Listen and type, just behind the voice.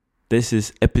This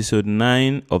is episode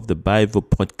 9 of the Bible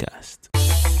podcast.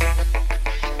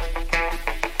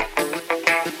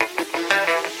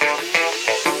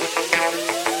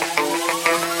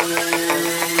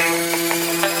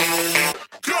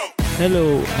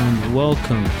 Hello and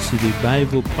welcome to the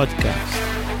Bible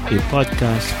podcast, a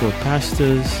podcast for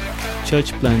pastors,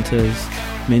 church planters,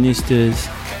 ministers,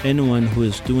 anyone who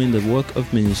is doing the work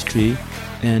of ministry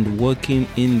and working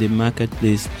in the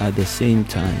marketplace at the same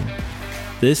time.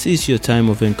 This is your time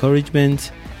of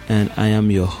encouragement, and I am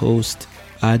your host,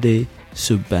 Ade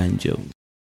Subanjo.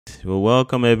 Well,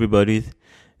 welcome everybody.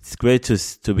 It's great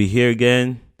to be here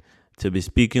again, to be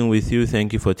speaking with you.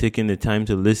 Thank you for taking the time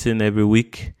to listen every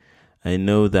week. I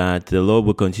know that the Lord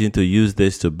will continue to use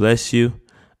this to bless you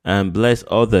and bless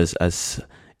others as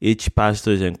each pastor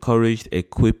is encouraged,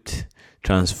 equipped,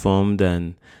 transformed,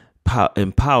 and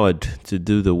empowered to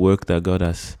do the work that God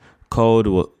has called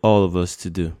all of us to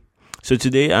do. So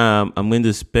today I'm going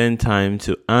to spend time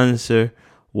to answer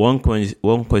one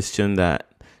question that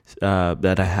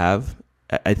I have.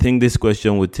 I think this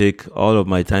question would take all of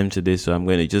my time today, so I'm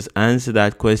going to just answer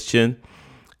that question,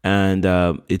 and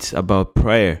it's about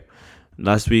prayer.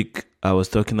 Last week I was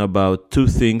talking about two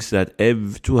habits that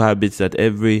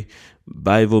every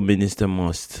Bible minister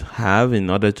must have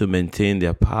in order to maintain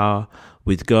their power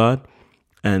with God,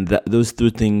 and those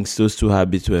two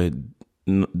habits were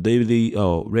daily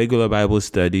or regular Bible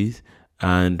studies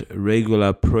and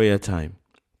regular prayer time.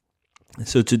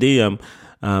 So today I'm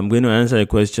going to answer a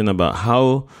question about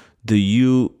how do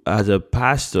you, as a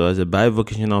pastor, as a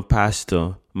bivocational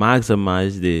pastor,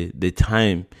 maximize the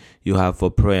time you have for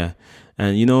prayer.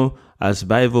 And as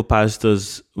Bible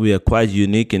pastors, we are quite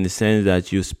unique in the sense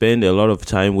that you spend a lot of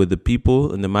time with the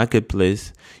people in the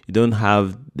marketplace. You don't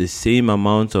have the same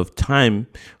amount of time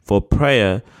for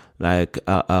prayer like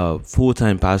a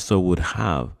full-time pastor would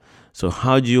have. So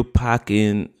how do you pack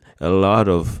in a lot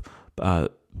of time,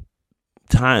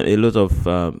 a lot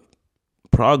of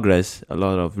progress, a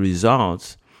lot of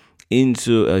results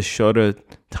into a shorter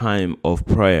time of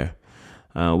prayer?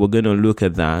 We're going to look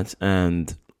at that,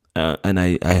 and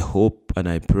I hope and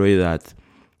I pray that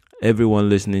everyone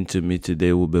listening to me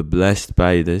today will be blessed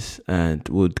by this and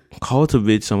would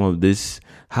cultivate some of these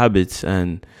habits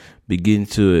and begin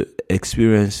to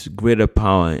experience greater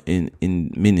power in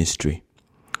ministry.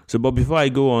 So, but before I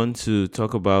go on to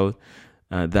talk about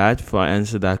before I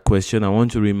answer that question, I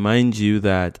want to remind you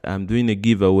that I'm doing a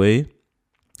giveaway.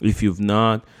 If you've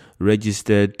not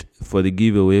registered for the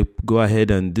giveaway, go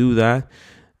ahead and do that.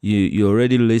 You're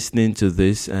already listening to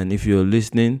this, and if you're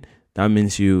listening, that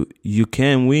means you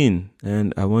can win.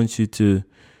 And I want you to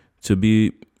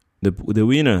be the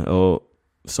winner, or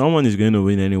someone is going to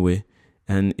win anyway,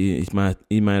 and it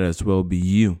might as well be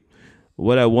you.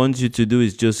 What I want you to do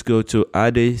is just go to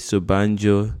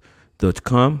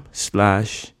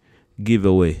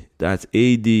adesobanjo.com/giveaway. That's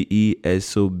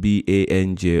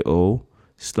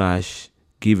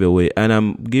ADESOBANJO/giveaway. And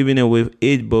I'm giving away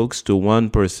 8 books to one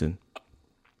person.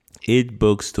 8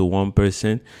 books to one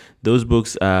person. Those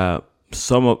books are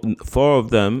 4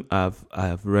 of them.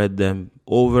 I've read them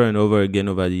over and over again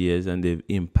over the years, and they've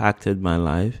impacted my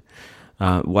life.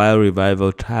 While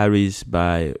Revival Tarries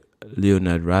by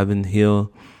Leonard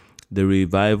Ravenhill, The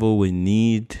Revival We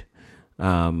Need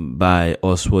by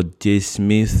Oswald J.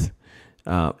 Smith,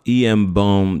 E.M.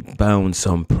 Bounds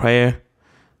on Prayer.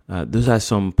 Those are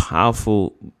some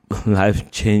powerful,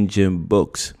 life-changing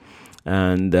books.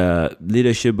 And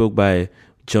leadership book by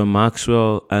John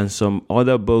Maxwell, and some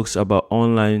other books about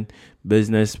online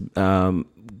business,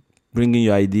 bringing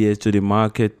your ideas to the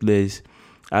marketplace.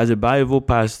 As a Bible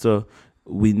pastor,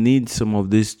 we need some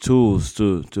of these tools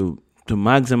to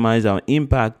maximize our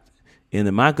impact in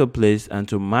the marketplace and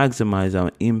to maximize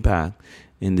our impact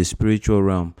in the spiritual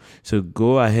realm. So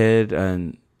go ahead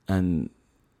and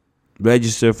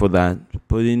register for that.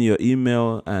 Put in your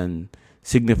email and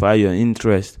signify your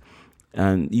interest.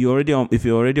 And if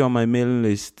you're already on my mailing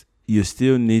list, you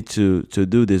still need to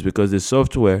do this, because the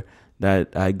software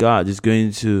that I got is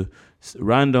going to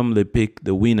randomly pick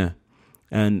the winner.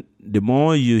 And the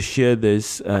more you share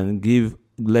this and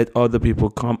let other people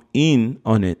come in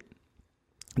on it,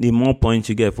 the more points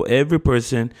you get. For every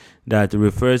person that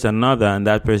refers another and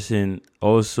that person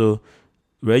also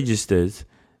registers,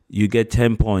 you get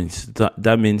 10 points.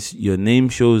 That means your name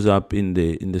shows up in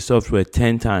the software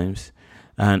 10 times.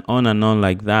 And on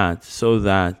like that, so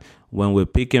that when we're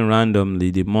picking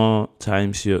randomly, the more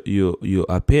times you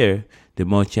appear, the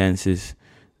more chances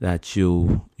that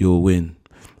you'll win.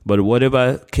 But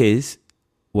whatever the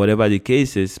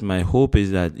case is, my hope is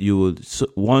that you will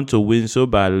want to win so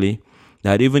badly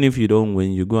that even if you don't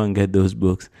win, you go and get those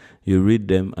books you read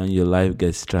them, and your life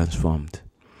gets transformed.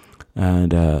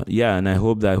 And and I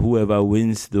hope that whoever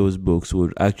wins those books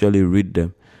will actually read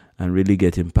them and really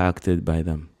get impacted by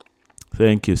them.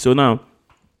 Thank you. So now,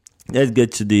 let's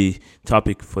get to the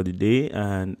topic for the day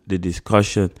and the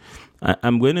discussion.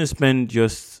 I'm going to spend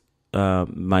just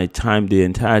my time, the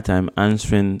entire time,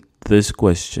 answering this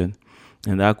question.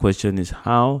 And that question is,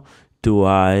 how do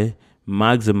I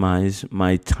maximize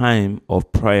my time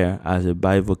of prayer as a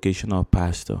bivocational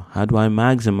pastor? How do I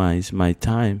maximize my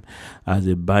time as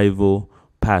a Bible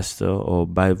pastor or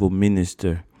Bible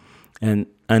minister? And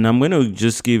I'm going to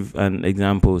just give an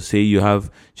example. Say you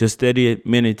have just 30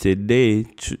 minutes a day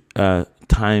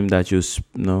time that you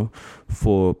know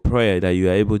for prayer, that you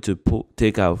are able to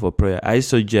take out for prayer. I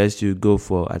suggest you go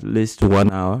for at least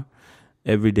 1 hour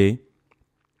every day.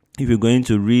 If you're going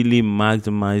to really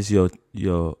maximize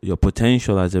your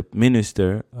potential as a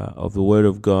minister of the Word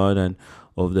of God and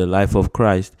of the life of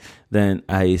Christ, then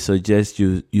I suggest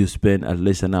you spend at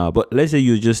least an hour. But let's say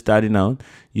you're just starting out,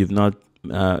 you've not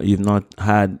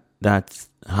had that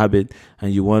habit,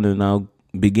 and you want to now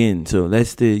begin. So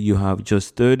let's say you have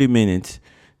just 30 minutes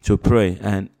to pray,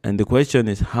 and the question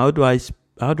is, how do I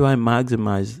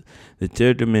maximize the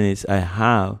 30 minutes I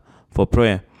have for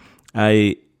prayer?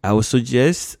 I would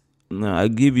suggest, I'll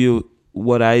give you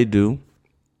what I do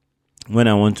when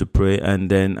I want to pray, and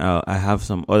then I have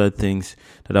some other things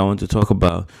that I want to talk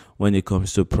about when it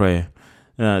comes to prayer.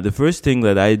 The first thing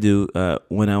that I do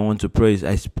when I want to pray is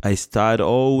I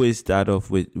always start off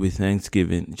with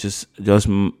thanksgiving, just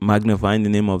magnifying the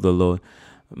name of the Lord,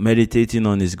 meditating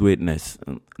on His greatness.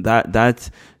 That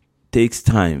takes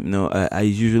time. I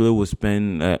usually will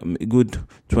spend a good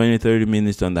 20-30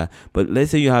 minutes on that. But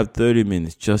let's say you have 30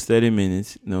 minutes, just 30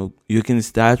 minutes. You can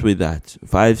start with that.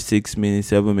 5, 6 minutes,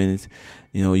 7 minutes.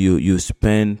 You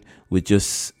spend with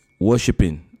just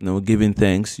worshiping, giving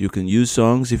thanks. You can use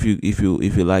songs if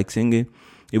you like singing.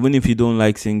 Even if you don't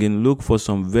like singing, look for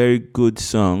some very good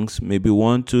songs, maybe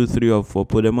 1, 2, 3, or 4.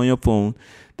 Put them on your phone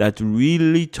that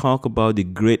really talk about the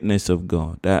greatness of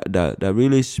God, that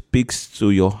really speaks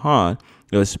to your heart,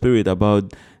 your spirit,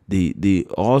 about the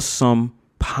awesome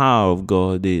power of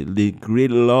God, the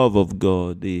great love of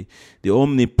God, the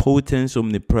omnipotence,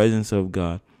 omnipresence of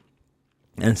God.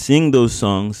 And sing those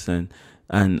songs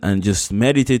and just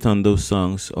meditate on those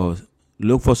songs, or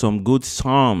look for some good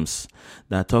psalms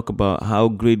that talk about how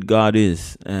great God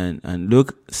is, and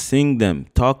sing them,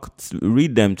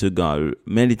 read them to God,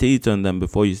 meditate on them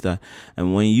before you start.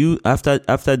 And when you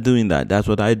after doing that, that's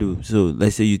what I do. So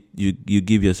let's say you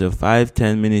give yourself 5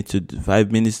 minutes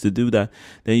to do that.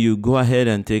 Then you go ahead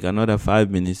and take another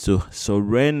 5 minutes to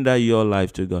surrender your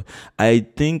life to God. I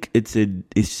think it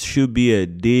should be a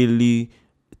daily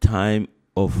time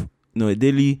of a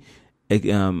daily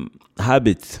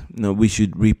habit. We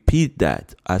should repeat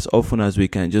that as often as we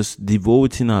can, just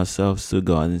devoting ourselves to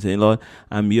God and saying, Lord,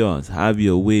 I'm yours. Have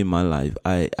your way in my life.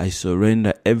 I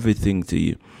surrender everything to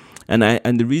you.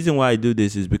 And the reason why I do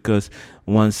this is because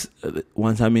once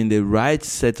I'm in the right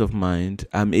set of mind,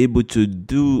 I'm able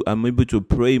to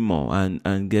pray more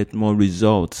and get more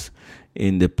results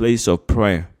in the place of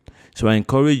prayer. So I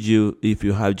encourage you, if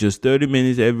you have just 30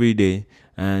 minutes every day,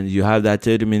 and you have that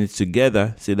 30 minutes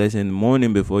together, say let's say in the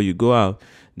morning before you go out,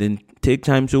 then take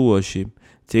time to worship,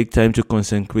 take time to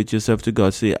consecrate yourself to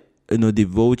God, say,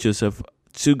 devote yourself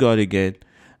to God again.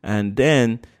 And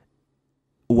then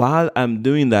while I'm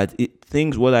doing that,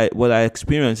 what I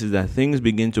experience is that things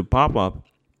begin to pop up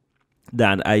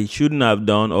that I shouldn't have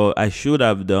done, or I should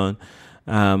have done,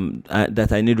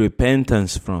 that I need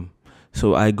repentance from.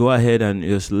 So I go ahead and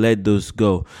just let those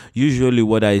go. Usually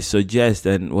what I suggest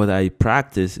and what I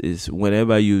practice is,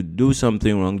 whenever you do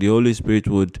something wrong, the Holy Spirit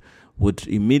would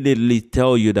immediately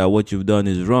tell you that what you've done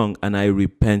is wrong, and I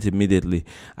repent immediately.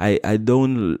 I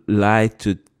don't like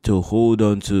to hold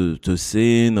on to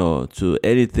sin or to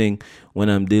anything when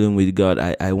I'm dealing with God.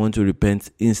 I want to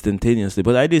repent instantaneously.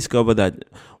 But I discover that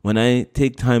when I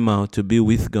take time out to be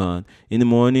with God, in the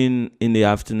morning, in the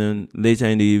afternoon, later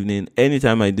in the evening,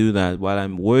 anytime I do that, while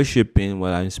I'm worshiping,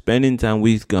 while I'm spending time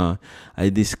with God, I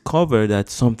discover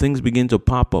that some things begin to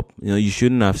pop up. You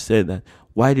shouldn't have said that.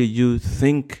 Why did you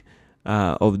think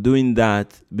of doing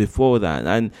that before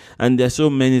that? And there's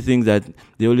so many things that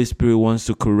the Holy Spirit wants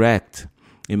to correct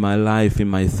in my life, in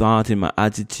my thought, in my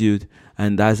attitude.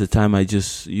 And that's the time I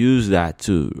just use that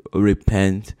to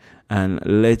repent and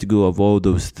let go of all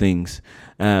those things.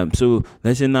 So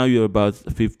let's say now you're about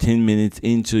 15 minutes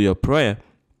into your prayer.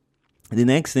 The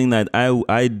next thing that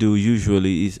I do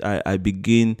usually is I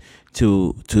begin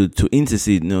to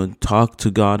intercede, talk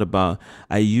to God about.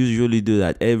 I usually do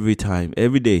that every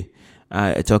day.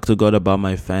 I talk to God about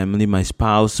my family, my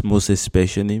spouse, most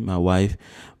especially my wife.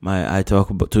 I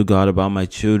talk to God about my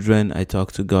children. I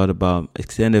talk to God about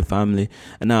extended family.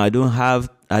 And now I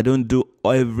don't do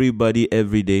everybody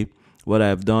every day. What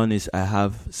I've done is I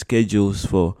have schedules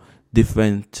for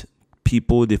different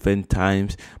people, different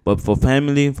times. But for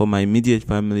family, for my immediate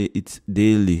family, it's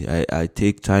daily. I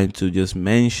take time to just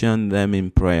mention them in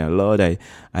prayer. Lord, I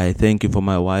thank you for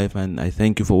my wife, and I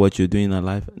thank you for what you're doing in her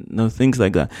life. Things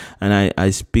like that. And I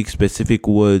speak specific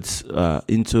words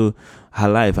into her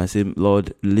life. I say,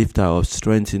 Lord, lift her up,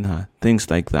 strengthen her, things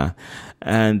like that.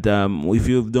 And if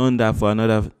you've done that for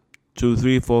another 2,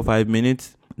 3, 4, 5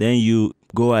 minutes, then you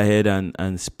go ahead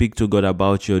and speak to God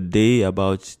about your day,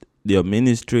 about your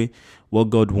ministry,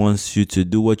 what God wants you to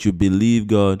do, what you believe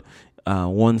God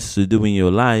wants to do in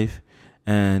your life.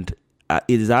 And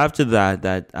it is after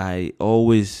that I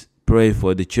always pray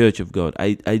for the church of God.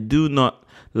 I do not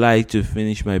like to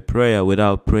finish my prayer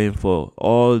without praying for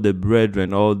all the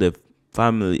brethren, all the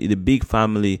family, the big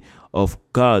family of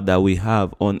God that we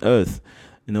have on earth.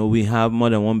 We have more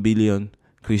than 1 billion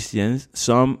Christians.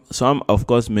 Some of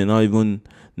course may not even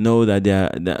know that they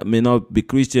may not be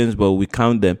Christians, but we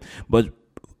count them. But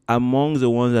among the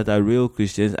ones that are real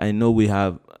Christians, I know we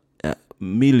have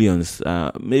millions,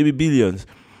 maybe billions.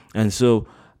 And so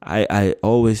I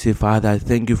always say, Father, I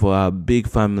thank you for our big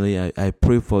family. I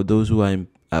pray for those who are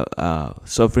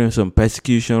suffering some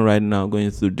persecution right now,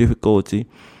 going through difficulty.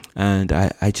 And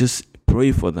I just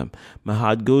pray for them. My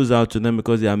heart goes out to them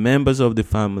because they are members of the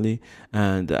family,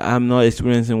 and I'm not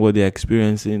experiencing what they're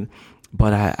experiencing,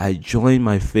 but I join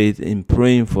my faith in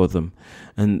praying for them.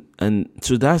 And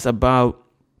so that's about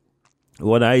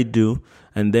what I do.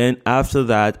 And then after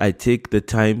that, I take the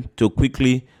time to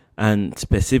quickly and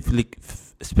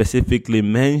specifically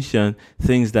mention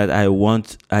things that I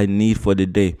need for the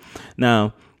day.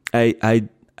 Now,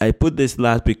 I put this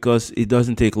last because it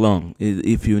doesn't take long.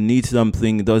 If you need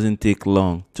something, it doesn't take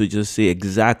long to just say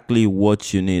exactly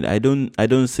what you need. I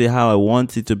don't say how I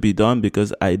want it to be done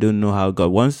because I don't know how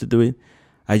God wants to do it.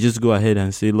 I just go ahead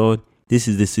and say, Lord, this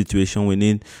is the situation. We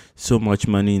need so much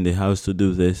money in the house to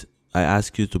do this. I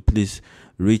ask you to please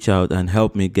reach out and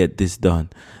help me get this done.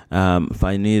 If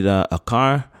I need a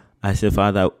car, I say,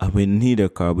 Father, we need a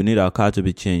car. We need our car to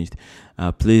be changed.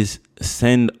 Please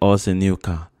send us a new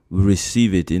car. We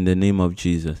receive it in the name of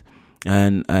Jesus.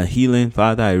 And healing,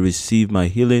 Father, I receive my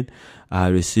healing. I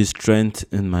receive strength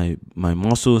in my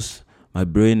muscles. My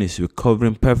brain is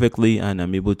recovering perfectly, and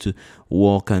I'm able to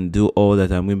walk and do all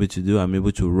that I'm able to do. I'm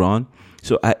able to run.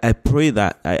 So I pray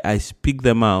that. I speak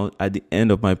them out at the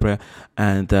end of my prayer,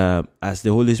 and as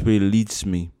the Holy Spirit leads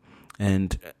me.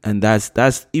 And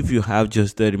that's if you have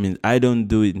just 30 minutes. I don't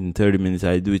do it in 30 minutes.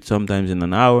 I do it sometimes in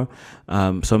an hour,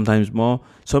 sometimes more.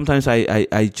 Sometimes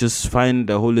I just find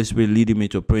the Holy Spirit leading me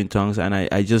to pray in tongues, and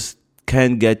I just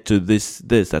can't get to this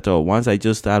at all. Once I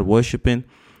just start worshiping,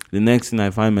 the next thing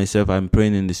I find myself, I'm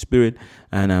praying in the Spirit,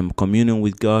 and I'm communing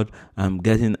with God. I'm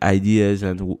getting ideas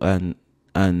and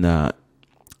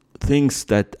things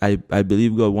that I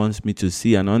believe God wants me to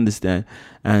see and understand.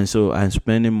 And so I'm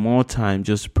spending more time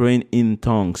just praying in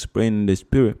tongues, praying in the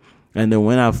Spirit. And then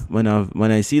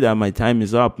when I see that my time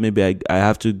is up, maybe I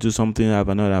have to do something, I have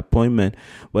another appointment.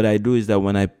 What I do is that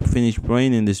when I finish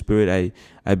praying in the Spirit,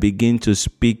 I begin to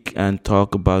speak and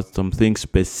talk about some things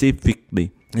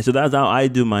specifically. And so that's how I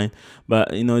do mine. But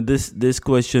this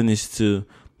question is to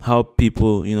help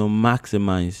people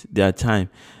maximize their time.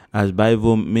 As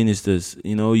Bible ministers,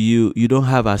 you don't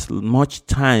have as much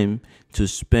time to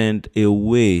spend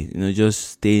away,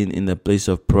 just staying in the place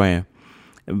of prayer.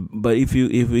 But if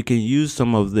we can use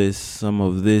some of these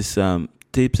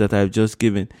tips that I've just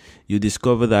given, you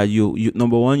discover that you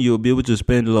number one, you'll be able to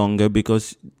spend longer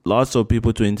because lots of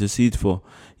people to intercede for.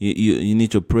 You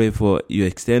need to pray for your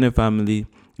extended family.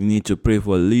 You need to pray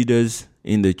for leaders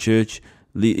in the church,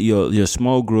 your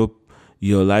small group,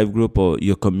 your life group, or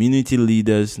your community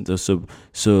leaders.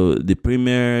 So the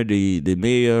premier, the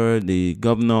mayor, the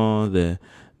governor, the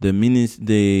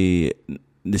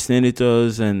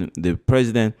senators, and the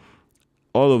president,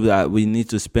 all of that, we need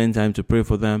to spend time to pray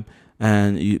for them.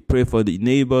 And you pray for the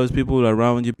neighbors, people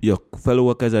around you, your fellow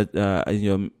workers at in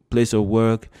your place of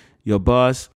work, your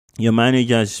boss, your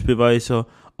manager, supervisor,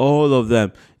 all of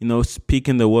them,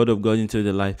 speaking the word of God into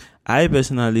their life. I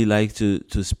personally like to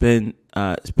spend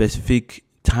specific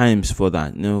times for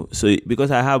that, so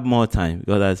because I have more time,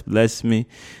 God has blessed me.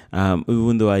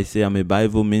 Even though I say I'm a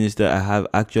Bible minister, I have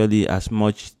actually as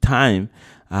much time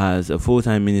as a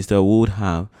full-time minister would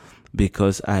have,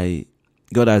 because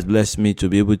God has blessed me to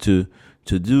be able to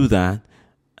do that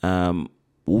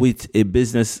with a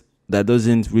business that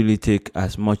doesn't really take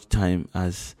as much time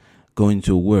as going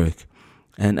to work.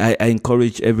 And I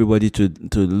encourage everybody to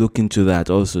look into that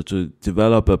also, to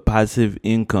develop a passive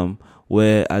income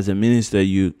where as a minister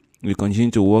you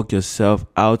continue to work yourself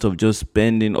out of just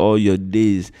spending all your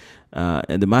days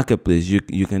in the marketplace.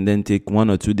 You can then take 1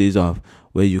 or 2 days off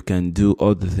where you can do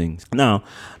other things. Now,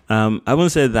 having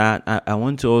said that, I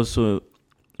want to also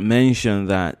mention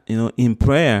that, in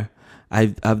prayer,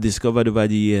 I've discovered over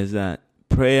the years that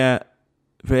prayer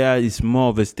is more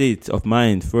of a state of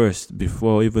mind first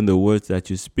before even the words that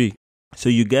you speak. So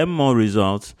you get more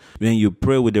results when you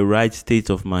pray with the right state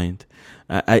of mind.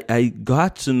 I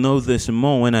got to know this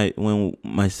more when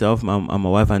myself, my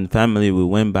wife and family, we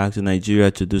went back to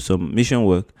Nigeria to do some mission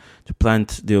work, to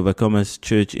plant the Overcomers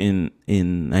Church in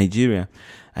Nigeria.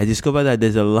 I discovered that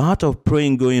there's a lot of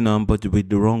praying going on, but with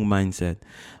the wrong mindset.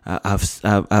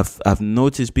 I've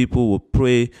noticed people will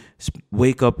pray,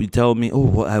 wake up, you tell me,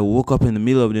 I woke up in the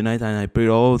middle of the night and I prayed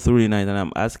all through the night, and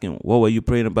I'm asking, what were you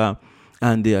praying about?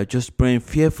 And they are just praying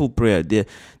fearful prayer.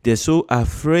 They're so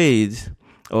afraid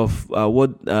of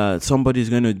what somebody is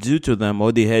going to do to them,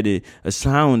 or they had a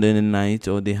sound in the night,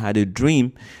 or they had a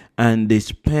dream, and they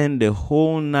spend the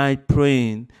whole night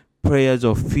praying prayers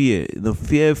of fear, the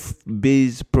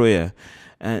fear-based prayer.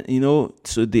 And,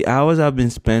 so the hours have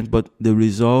been spent, but the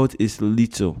result is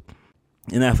little.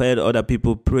 And I've heard other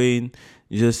people praying,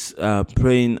 just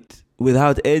praying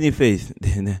without any faith.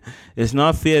 It's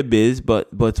not fear-based,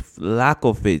 but lack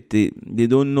of faith. They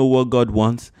don't know what God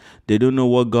wants. They don't know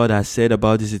what God has said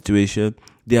about the situation.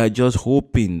 They are just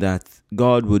hoping that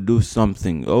God will do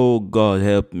something. Oh, God,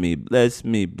 help me, bless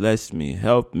me,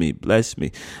 help me, bless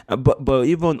me. But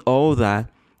even all that,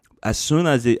 as soon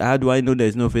as how do I know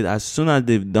there's no faith? As soon as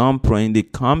they've done praying, they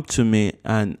come to me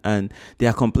and they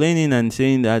are complaining and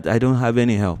saying that I don't have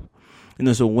any help.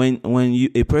 So when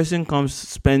a person comes,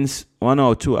 spends 1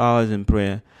 or 2 hours in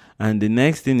prayer, and the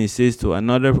next thing he says to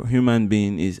another human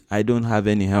being is, I don't have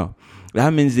any help.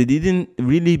 That means they didn't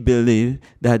really believe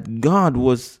that God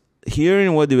was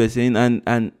hearing what they were saying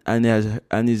and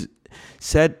is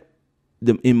set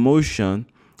the emotion,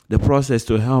 the process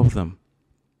to help them.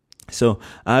 So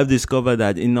I've discovered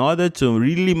that in order to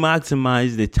really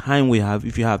maximize the time we have,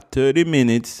 if you have 30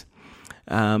 minutes,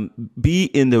 be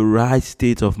in the right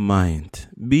state of mind.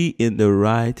 Be in the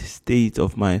right state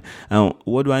of mind. And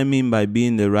what do I mean by being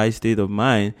in the right state of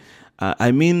mind?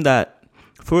 I mean that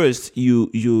first, you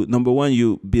number one,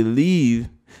 you believe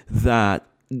that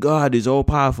God is all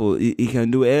powerful. He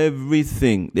can do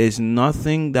everything. There's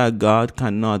nothing that God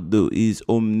cannot do. He's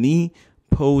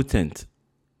omnipotent,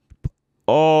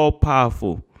 all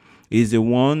powerful. He's the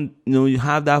one, you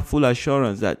have that full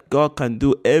assurance that God can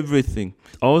do everything.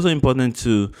 Also important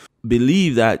to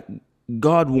believe that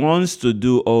God wants to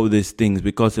do all these things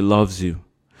because He loves you.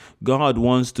 God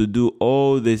wants to do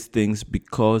all these things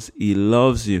because He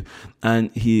loves you, and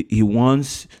He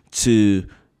wants to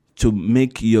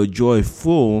make your joy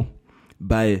full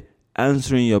by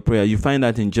answering your prayer. You find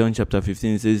that in John chapter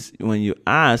 15. It says, when you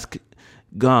ask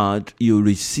God, you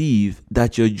receive,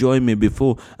 that your joy may be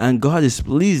full. And God is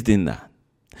pleased in that.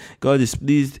 God is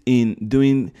pleased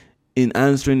in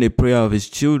answering the prayer of His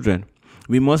children.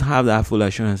 We must have that full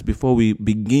assurance before we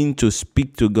begin to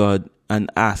speak to God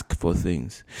and ask for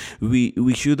things.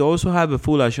 We should also have a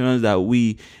full assurance that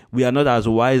we are not as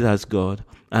wise as God,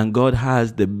 and God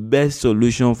has the best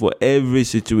solution for every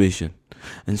situation.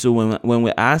 And so when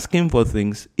we're asking for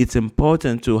things, it's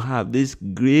important to have this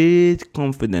great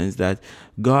confidence that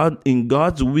God, in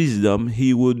God's wisdom,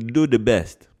 He will do the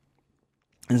best.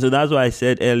 And so that's why I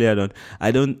said earlier on,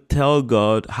 I don't tell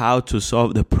God how to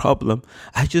solve the problem.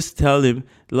 I just tell Him,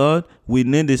 Lord, we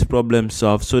need this problem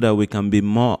solved so that we can be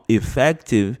more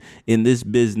effective in this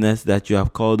business that You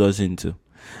have called us into.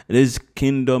 This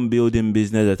kingdom building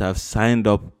business that I've signed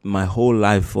up my whole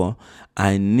life for.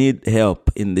 I need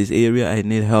help in this area. I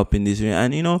need help in this area.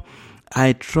 And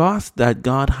I trust that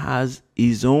God has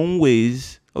His own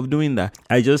ways of doing that.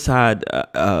 I just had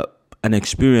an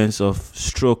experience of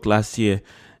stroke last year.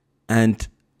 And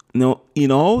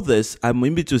in all this, I'm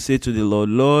able to say to the Lord,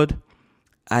 Lord,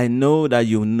 I know that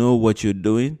You know what You're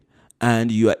doing, and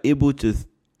You are able to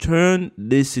turn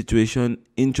this situation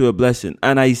into a blessing.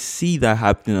 And I see that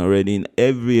happening already in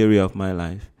every area of my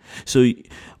life. So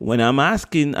when I'm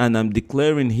asking and I'm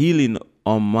declaring healing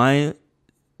on my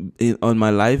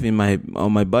life,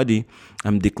 on my body,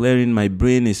 I'm declaring my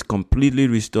brain is completely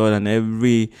restored and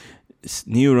every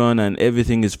neuron and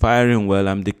everything is firing well.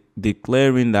 I'm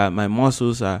declaring that my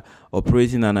muscles are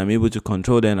operating and I'm able to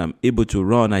control them. I'm able to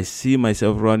run. I see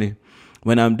myself running.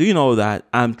 When I'm doing all that,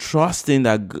 I'm trusting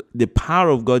that the power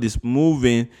of God is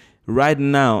moving right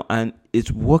now, and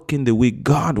it's working the way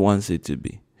God wants it to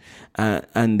be.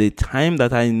 And the time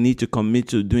that I need to commit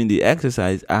to doing the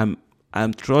exercise, I'm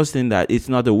trusting that it's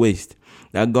not a waste.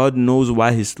 That God knows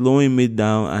why He's slowing me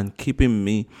down and keeping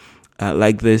me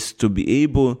like this, to be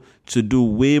able to do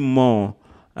way more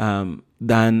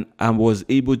than I was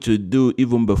able to do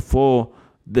even before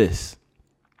this.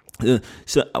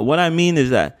 So what I mean is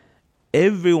that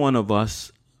every one of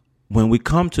us, when we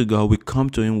come to God, we come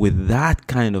to Him with that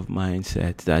kind of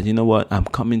mindset that, you know what, I'm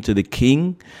coming to the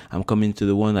King. I'm coming to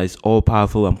the one that is all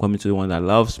powerful. I'm coming to the one that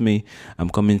loves me. I'm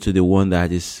coming to the one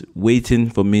that is waiting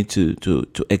for me to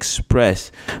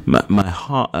express my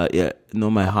heart,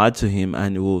 my heart to Him,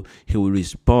 and He will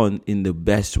respond in the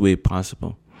best way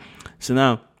possible. So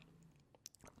now,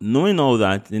 knowing all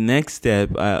that, the next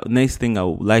thing I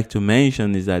would like to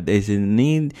mention is that there's a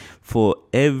need for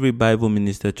every Bible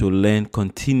minister to learn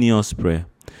continuous prayer.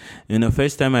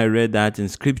 First time I read that in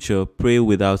scripture, pray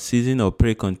without ceasing or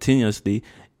pray continuously,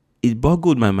 it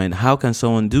boggled my mind. How can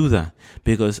someone do that?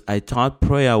 Because I thought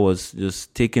prayer was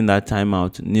just taking that time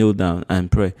out, kneel down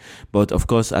and pray. But of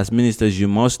course, as ministers, you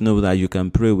must know that you can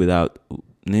pray without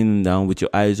kneeling down, with your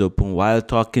eyes open. While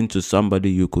talking to somebody,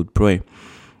 you could pray.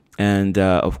 And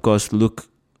of course, Luke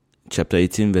chapter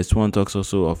 18 verse 1 talks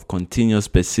also of continuous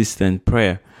persistent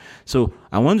prayer. So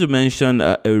I want to mention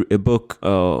a book,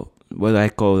 what I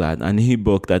call that, an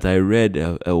e-book that I read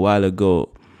a while ago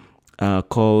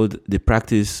called The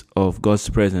Practice of God's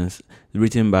Presence,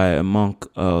 written by a monk,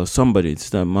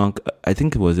 it's a monk, I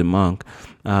think it was a monk,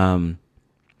 in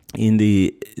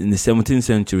the 17th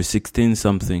century, 16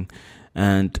 something,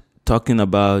 and talking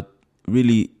about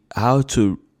really how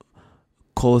to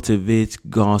cultivate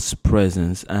God's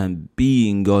presence and be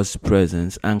in God's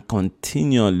presence and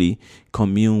continually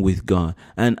commune with God.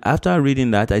 And after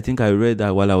reading that, I think I read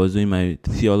that while I was doing my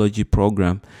theology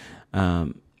program.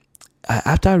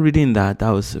 After reading that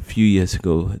was a few years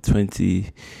ago,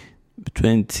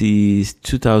 2010,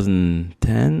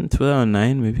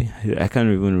 2009 maybe. I can't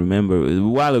even remember. It was a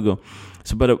while ago.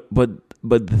 So, but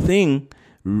the thing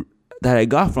that I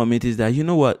got from it is that, you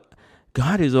know what,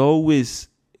 God is always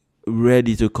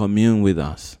ready to commune with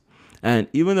us. And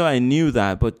even though I knew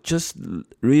that, but just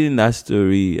reading that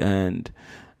story, and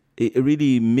it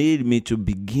really made me to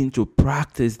begin to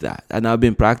practice that. And I've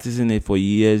been practicing it for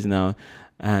years now,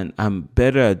 and I'm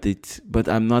better at it, but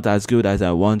I'm not as good as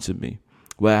I want to be,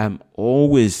 where I'm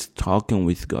always talking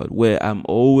with God, where I'm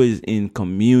always in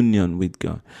communion with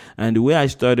God. And the way I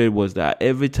started was that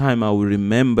every time I would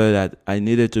remember that I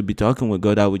needed to be talking with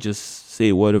God, I would just say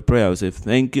a word of prayer. I would say,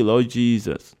 thank you, Lord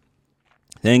Jesus.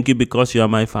 Thank you because you are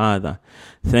my Father.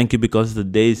 Thank you because the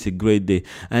day is a great day.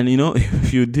 And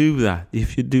if you do that,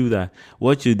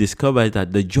 what you discover is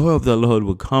that the joy of the Lord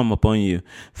will come upon you.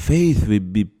 Faith will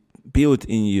be built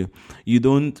in you. You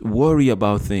don't worry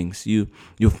about things. You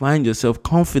find yourself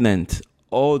confident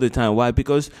all the time. Why?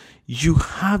 Because you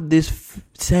have this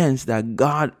sense that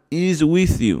God is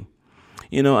with you.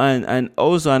 And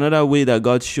also another way that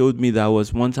God showed me that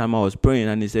was one time I was praying,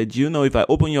 and He said, if I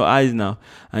open your eyes now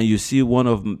and you see one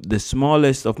of the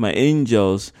smallest of my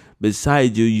angels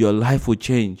beside you, your life will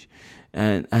change.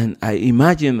 And I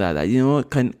imagine that,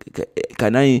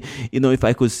 can I, if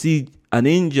I could see an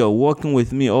angel walking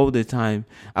with me all the time,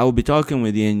 I will be talking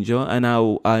with the angel, and I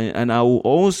will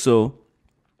also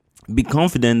be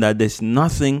confident that there's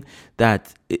nothing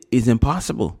that is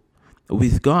impossible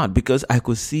with God, because I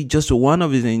could see just one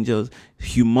of His angels,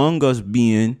 humongous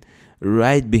being,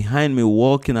 right behind me,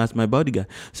 walking as my bodyguard.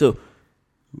 So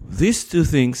these two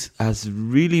things has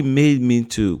really made me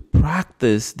to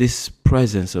practice this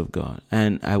presence of God.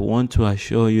 And I want to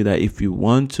assure you that if you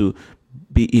want to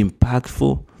be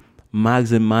impactful,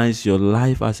 maximize your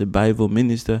life as a Bible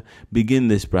minister, begin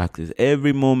this practice.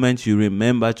 Every moment you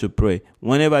remember to pray,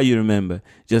 whenever you remember,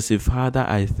 just say, Father,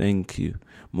 I thank you.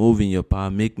 Move in your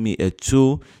power. Make me a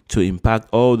tool to impact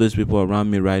all those people around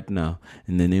me right now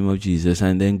in the name of Jesus.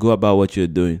 And then go about what you're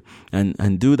doing.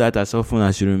 And do that as often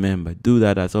as you remember. Do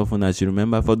that as often as you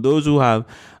remember. For those who have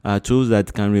tools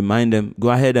that can remind them, go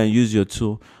ahead and use your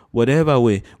tool. Whatever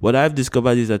way. What I've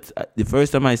discovered is that the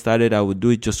first time I started, I would do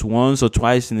it just once or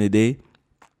twice in a day.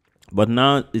 But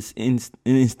now it's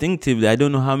instinctively, I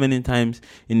don't know how many times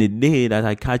in a day that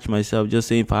I catch myself just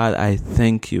saying, Father, I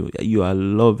thank you. You are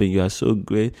loving. You are so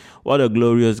great. What a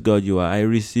glorious God you are. I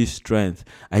receive strength.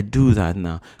 I do that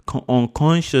now,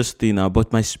 unconsciously now,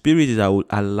 but my spirit is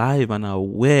alive and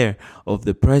aware of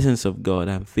the presence of God,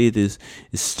 and faith is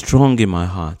strong in my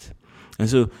heart. And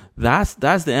so that's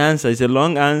the answer. It's a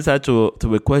long answer to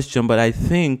a question, but I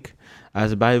think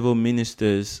as Bible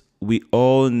ministers, we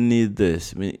all need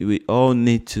this. We all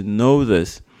need to know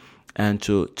this, and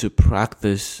to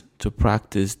practice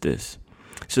this.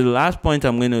 So the last point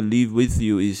I'm going to leave with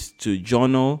you is to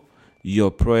journal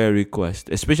your prayer request,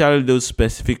 especially those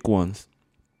specific ones,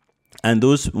 and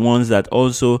those ones that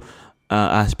also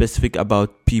are specific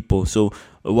about people. So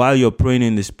while you're praying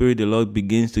in the Spirit, the Lord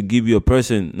begins to give you a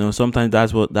person. Sometimes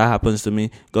that happens to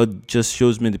me. God just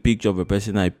shows me the picture of a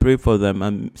person. I pray for them,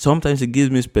 and sometimes He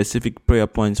gives me specific prayer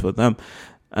points for them.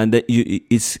 And that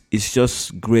it's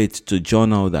just great to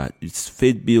journal that. It's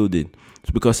faith building.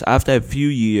 Because after a few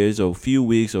years or few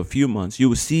weeks or few months, you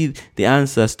will see the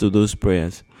answers to those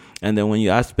prayers. And then when you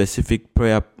ask specific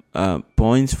prayer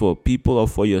points for people or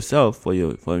for yourself, for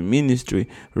your ministry,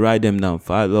 write them down.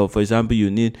 For example,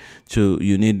 you need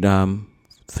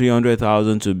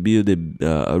 300,000 to build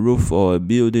a roof or a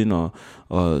building or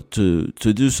to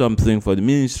do something for the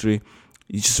ministry.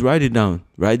 You just write it down,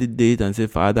 write the date, and say,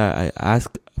 Father, I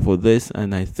ask for this,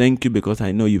 and I thank you because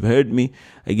I know you've heard me.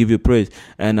 I give you praise.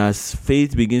 And as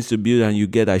faith begins to build and you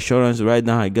get assurance, right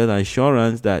now I get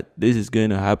assurance that this is going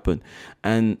to happen.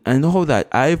 And all that,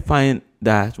 I find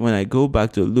that when I go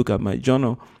back to look at my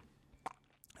journal,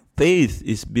 faith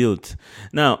is built.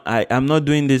 Now, I'm not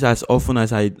doing this as often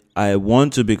as I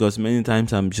want to, because many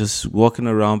times I'm just walking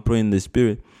around praying in the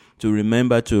Spirit to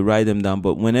remember to write them down.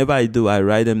 But whenever I do, I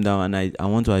write them down, and I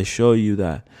want to assure you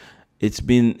that it's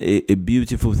been a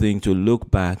beautiful thing to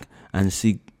look back and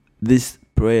see these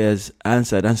prayers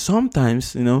answered. And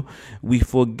sometimes, we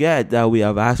forget that we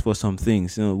have asked for some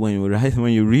things.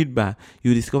 When you read back,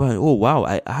 you discover, oh wow,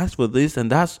 I asked for this,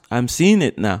 and I'm seeing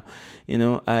it now.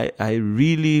 I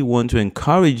really want to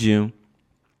encourage you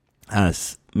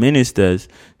as ministers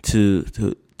to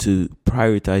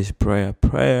prioritize prayer.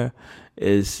 Prayer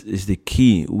is the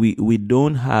key. We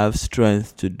don't have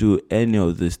strength to do any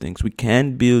of these things. We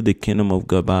can't build the kingdom of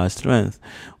God by our strength.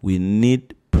 We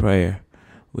need prayer.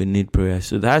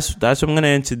 So that's what I'm going to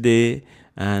end today,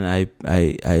 and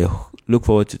I look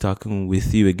forward to talking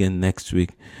with you again next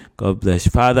week. God bless.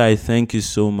 Father, I thank you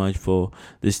so much for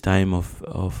this time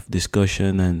of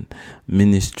discussion and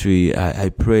ministry. I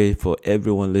pray for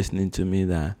everyone listening to me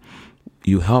that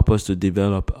you help us to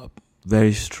develop a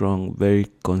very strong, very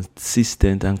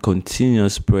consistent and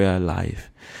continuous prayer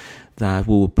life, that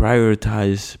we will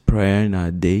prioritize prayer in our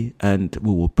day, and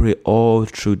we will pray all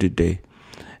through the day,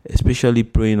 especially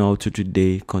praying all through the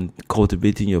day,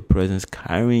 cultivating your presence,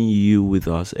 carrying you with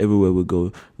us everywhere we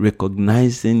go,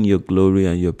 recognizing your glory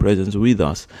and your presence with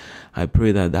us. I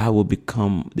pray that will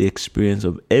become the experience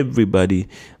of everybody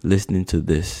listening to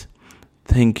this.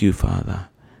 Thank you, Father.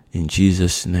 In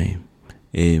Jesus' name,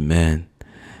 amen.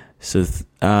 So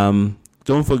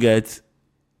don't forget,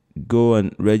 go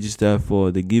and register for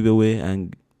the giveaway,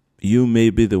 and you may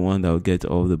be the one that will get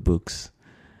all the books.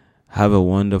 Have a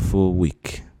wonderful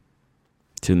week.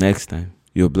 Till next time,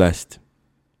 you're blessed.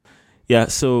 Yeah,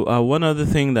 so one other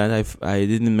thing that I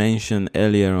didn't mention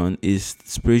earlier on is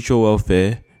spiritual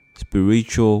warfare,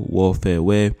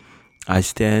 where I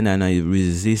stand and I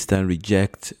resist and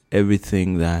reject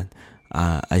everything that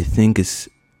I think is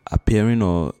appearing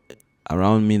or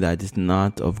around me that is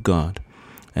not of God.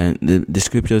 And the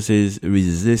scripture says,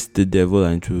 resist the devil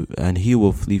and he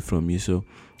will flee from you. So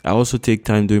I also take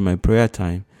time during my prayer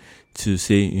time to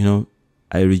say,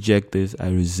 I reject this, I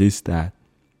resist that.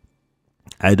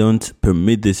 I don't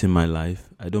permit this in my life.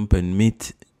 I don't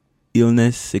permit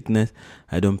illness, sickness.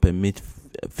 I don't permit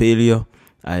failure.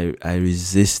 I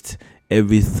resist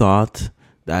every thought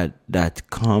that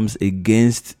comes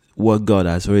against what God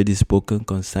has already spoken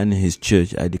concerning His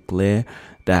church. I declare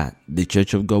that the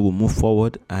church of God will move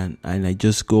forward, and I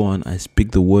just go on and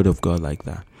speak the word of God like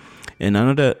that. In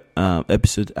another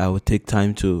episode, I will take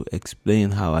time to explain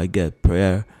how I get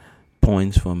prayer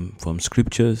points from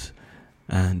scriptures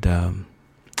and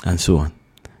so on.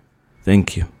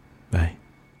 Thank you. Bye.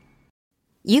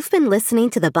 You've been listening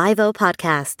to the Bivo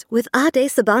podcast with Ade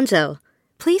Sabanjo.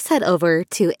 Please head over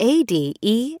to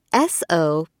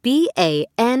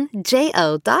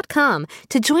adesobanjo.com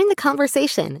to join the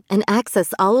conversation and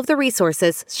access all of the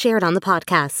resources shared on the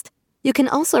podcast. You can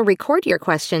also record your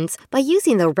questions by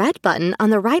using the red button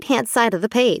on the right-hand side of the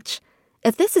page.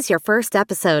 If this is your first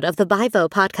episode of the Bivo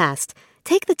podcast,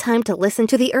 take the time to listen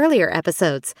to the earlier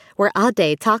episodes where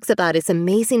Ade talks about his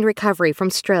amazing recovery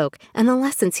from stroke and the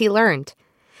lessons he learned.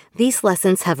 These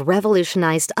lessons have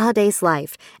revolutionized Ade's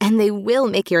life, and they will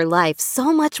make your life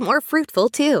so much more fruitful,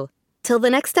 too. Till the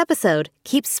next episode,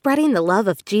 keep spreading the love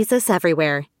of Jesus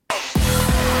everywhere.